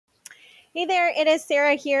Hey there, it is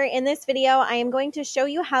Sarah here. In this video, I am going to show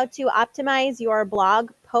you how to optimize your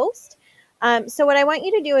blog post. So what I want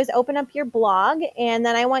you to do is open up your blog, and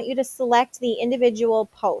then I want you to select the individual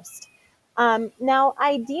post. Now,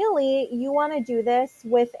 ideally, you want to do this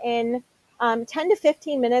within 10 to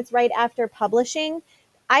 15 minutes right after publishing.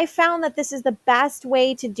 I found that this is the best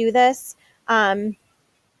way to do this.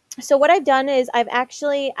 So what I've done is I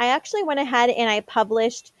actually went ahead and I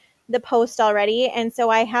published the post already. And so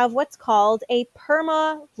I have what's called a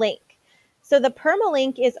permalink. So the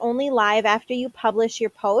permalink is only live after you publish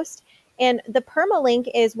your post. And the permalink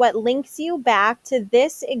is what links you back to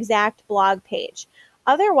this exact blog page.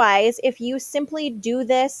 Otherwise, if you simply do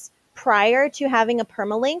this prior to having a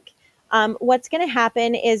permalink, what's going to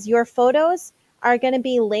happen is your photos are going to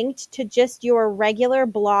be linked to just your regular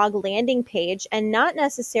blog landing page and not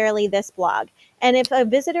necessarily this blog. And if a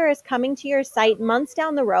visitor is coming to your site months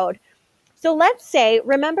down the road, so let's say,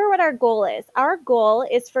 remember what our goal is. Our goal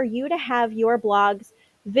is for you to have your blogs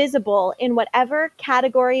visible in whatever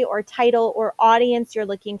category or title or audience you're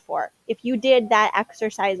looking for, if you did that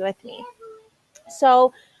exercise with me.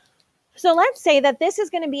 So let's say that this is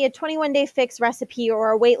going to be a 21-day fix recipe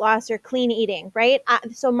or a weight loss or clean eating, right?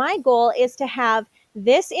 So my goal is to have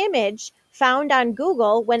this image found on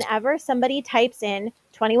Google whenever somebody types in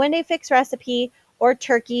 21-day fix recipe or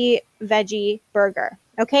turkey veggie burger.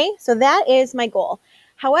 Okay, so that is my goal.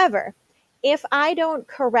 However, if I don't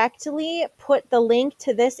correctly put the link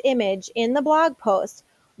to this image in the blog post,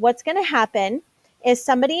 what's going to happen is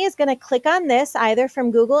somebody is going to click on this either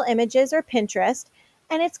from Google Images or Pinterest,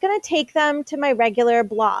 and it's going to take them to my regular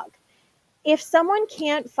blog. If someone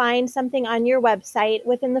can't find something on your website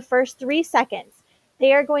within the first 3 seconds,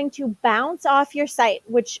 they are going to bounce off your site,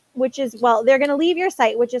 which is, well, they're going to leave your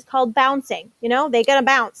site, which is called bouncing. You know, they got to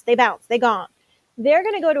bounce, they gone. They're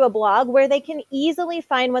going to go to a blog where they can easily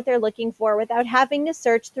find what they're looking for without having to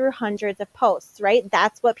search through hundreds of posts, right?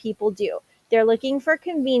 That's what people do. They're looking for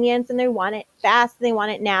convenience and they want it fast. They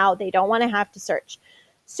want it now. They don't want to have to search.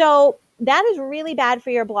 So that is really bad for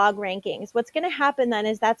your blog rankings. What's going to happen then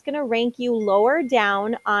is that's going to rank you lower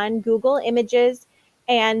down on Google Images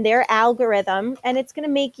and their algorithm, and it's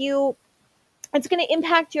going to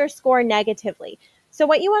impact your score negatively. So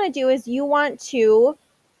what you want to do is you want to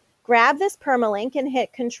grab this permalink and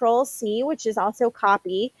hit Control C, which is also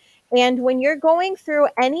copy. And when you're going through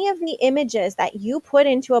any of the images that you put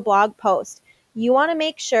into a blog post, you want to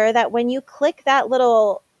make sure that when you click that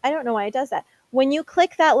little, I don't know why it does that. When you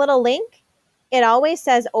click that little link, it always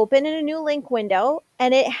says open in a new link window,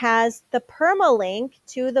 and it has the permalink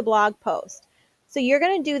to the blog post. So you're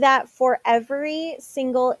going to do that for every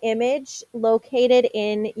single image located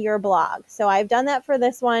in your blog. So I've done that for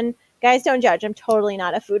this one. Guys, don't judge. I'm totally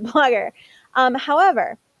not a food blogger.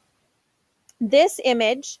 However, this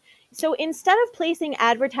image, so instead of placing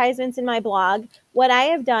advertisements in my blog, what I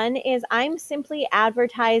have done is I'm simply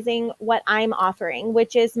advertising what I'm offering,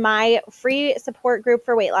 which is my free support group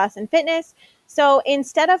for weight loss and fitness. So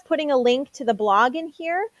instead of putting a link to the blog in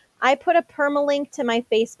here, I put a permalink to my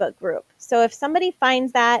Facebook group. So if somebody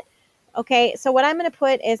finds that, okay, so what I'm going to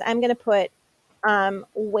put is I'm going to put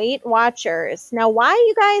Weight Watchers. Now, why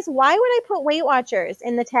would I put Weight Watchers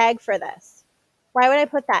in the tag for this? Why would I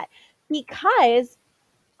put that? Because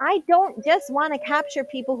I don't just want to capture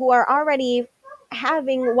people who are already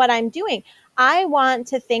having what I'm doing. I want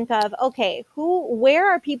to think of, okay,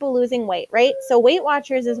 where are people losing weight, right? So Weight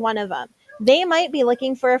Watchers is one of them. They might be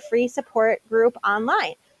looking for a free support group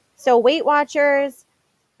online. So Weight Watchers,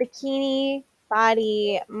 Bikini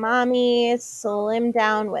Body Mommy, Slim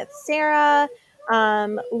Down with Sarah,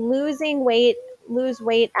 lose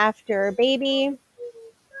weight after baby.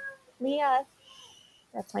 Leah,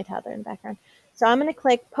 that's my toddler in the background. So I'm going to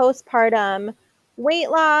click postpartum weight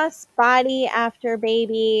loss, body after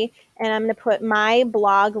baby, and I'm going to put my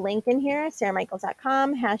blog link in here,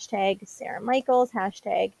 sarahmichaels.com, hashtag Sarah Michaels,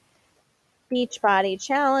 hashtag Beachbody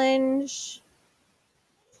Challenge,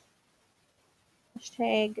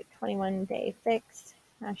 hashtag 21-day fix,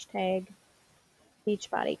 hashtag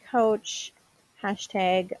Beachbody Coach,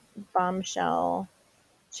 hashtag Bombshell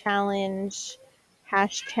Challenge,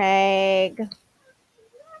 hashtag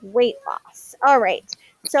weight loss. All right.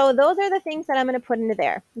 So those are the things that I'm going to put into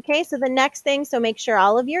there. Okay. So the next thing, so make sure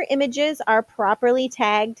all of your images are properly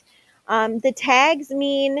tagged. The tags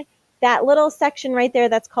mean that little section right there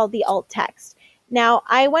that's called the alt text. Now,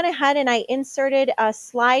 I went ahead and I inserted a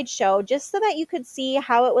slideshow just so that you could see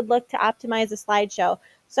how it would look to optimize a slideshow.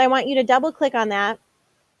 So I want you to double click on that,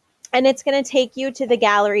 and it's going to take you to the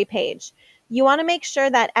gallery page. You want to make sure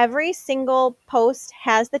that every single post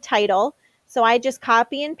has the title. So I just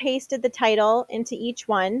copy and pasted the title into each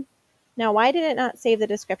one. Now, why did it not save the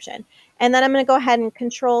description? And then I'm going to go ahead and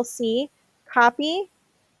Control C, copy,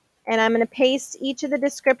 and I'm going to paste each of the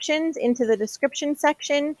descriptions into the description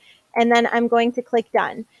section, and then I'm going to click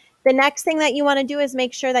done. The next thing that you want to do is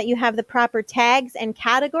make sure that you have the proper tags and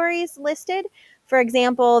categories listed. For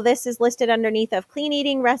example, this is listed underneath of clean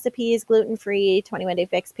eating recipes, gluten-free, 21-day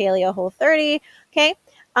fix, paleo, Whole30. Okay.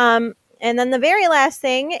 And then the very last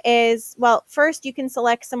thing is, well, first you can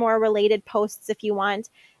select some more related posts if you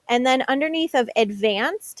want. And then underneath of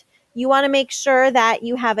advanced, you want to make sure that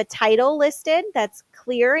you have a title listed that's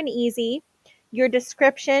clear and easy, your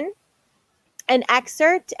description, an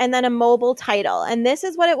excerpt, and then a mobile title. And this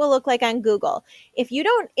is what it will look like on Google. If you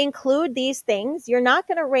don't include these things, you're not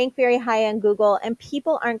going to rank very high on Google and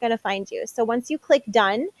people aren't going to find you. So once you click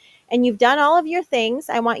done and you've done all of your things,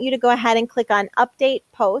 I want you to go ahead and click on update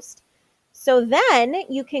post. So then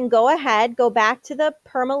you can go ahead, go back to the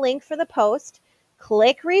permalink for the post,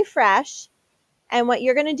 click refresh. And what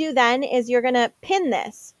you're going to do then is you're going to pin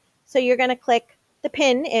this. So you're going to click the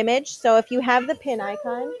pin image. So if you have the pin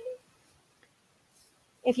icon,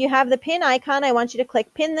 I want you to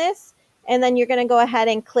click pin this, and then you're going to go ahead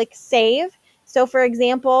and click save. So for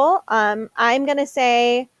example, I'm going to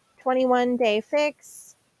say 21-day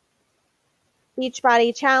fix,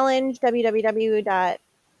 Beachbody challenge, www.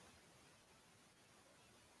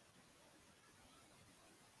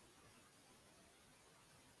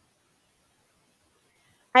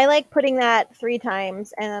 I like putting that 3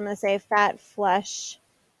 times, and I'm going to say fat flush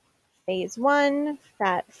phase 1,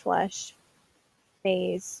 fat flush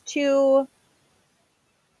phase 2,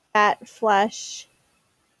 fat flush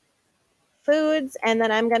foods, and then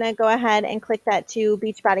I'm going to go ahead and click that to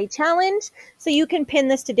Beachbody Challenge. So you can pin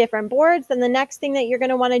this to different boards. Then the next thing that you're going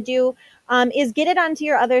to want to do is get it onto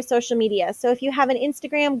your other social media. So if you have an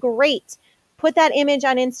Instagram, great. Put that image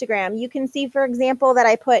on Instagram. You can see, for example, that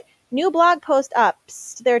I put new blog post up.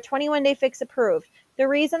 They're 21-day fix approved. The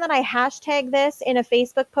reason that I hashtag this in a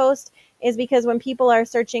Facebook post is because when people are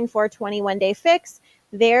searching for 21-day fix,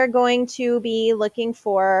 they're going to be looking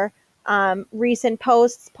for recent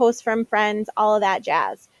posts from friends, all of that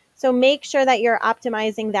jazz. So make sure that you're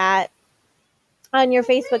optimizing that on your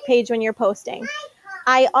Facebook page when you're posting.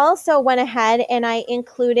 I also went ahead and I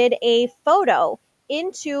included a photo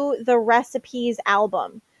into the recipes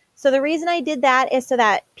album. So the reason I did that is so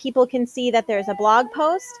that people can see that there's a blog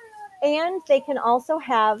post, and they can also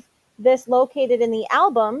have this located in the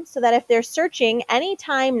album so that if they're searching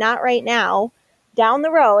anytime, not right now, down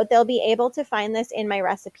the road, they'll be able to find this in my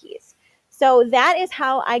recipes. So that is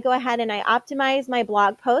how I go ahead and I optimize my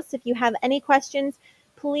blog posts. If you have any questions,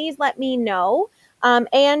 please let me know.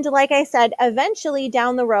 And like I said, eventually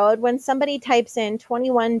down the road, when somebody types in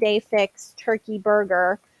 21-day fix turkey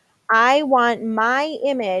burger, I want my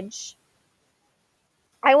image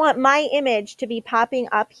to be popping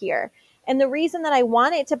up here. And the reason that I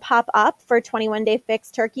want it to pop up for 21-day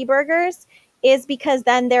fix turkey burgers is because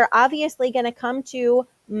then they're obviously going to come to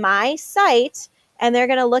my site and they're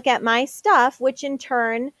going to look at my stuff, which in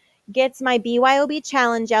turn gets my BYOB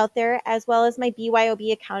challenge out there as well as my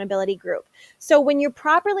BYOB accountability group. So when you're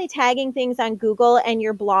properly tagging things on Google and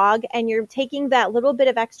your blog and you're taking that little bit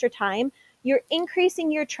of extra time, you're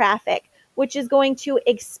increasing your traffic, which is going to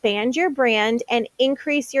expand your brand and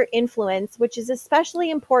increase your influence, which is especially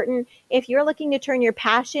important if you're looking to turn your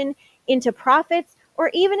passion into profits, or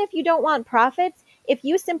even if you don't want profits, if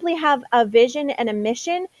you simply have a vision and a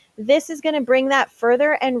mission, this is going to bring that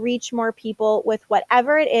further and reach more people with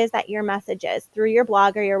whatever it is that your message is through your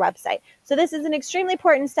blog or your website. So this is an extremely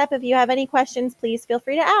important step. If you have any questions, please feel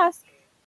free to ask.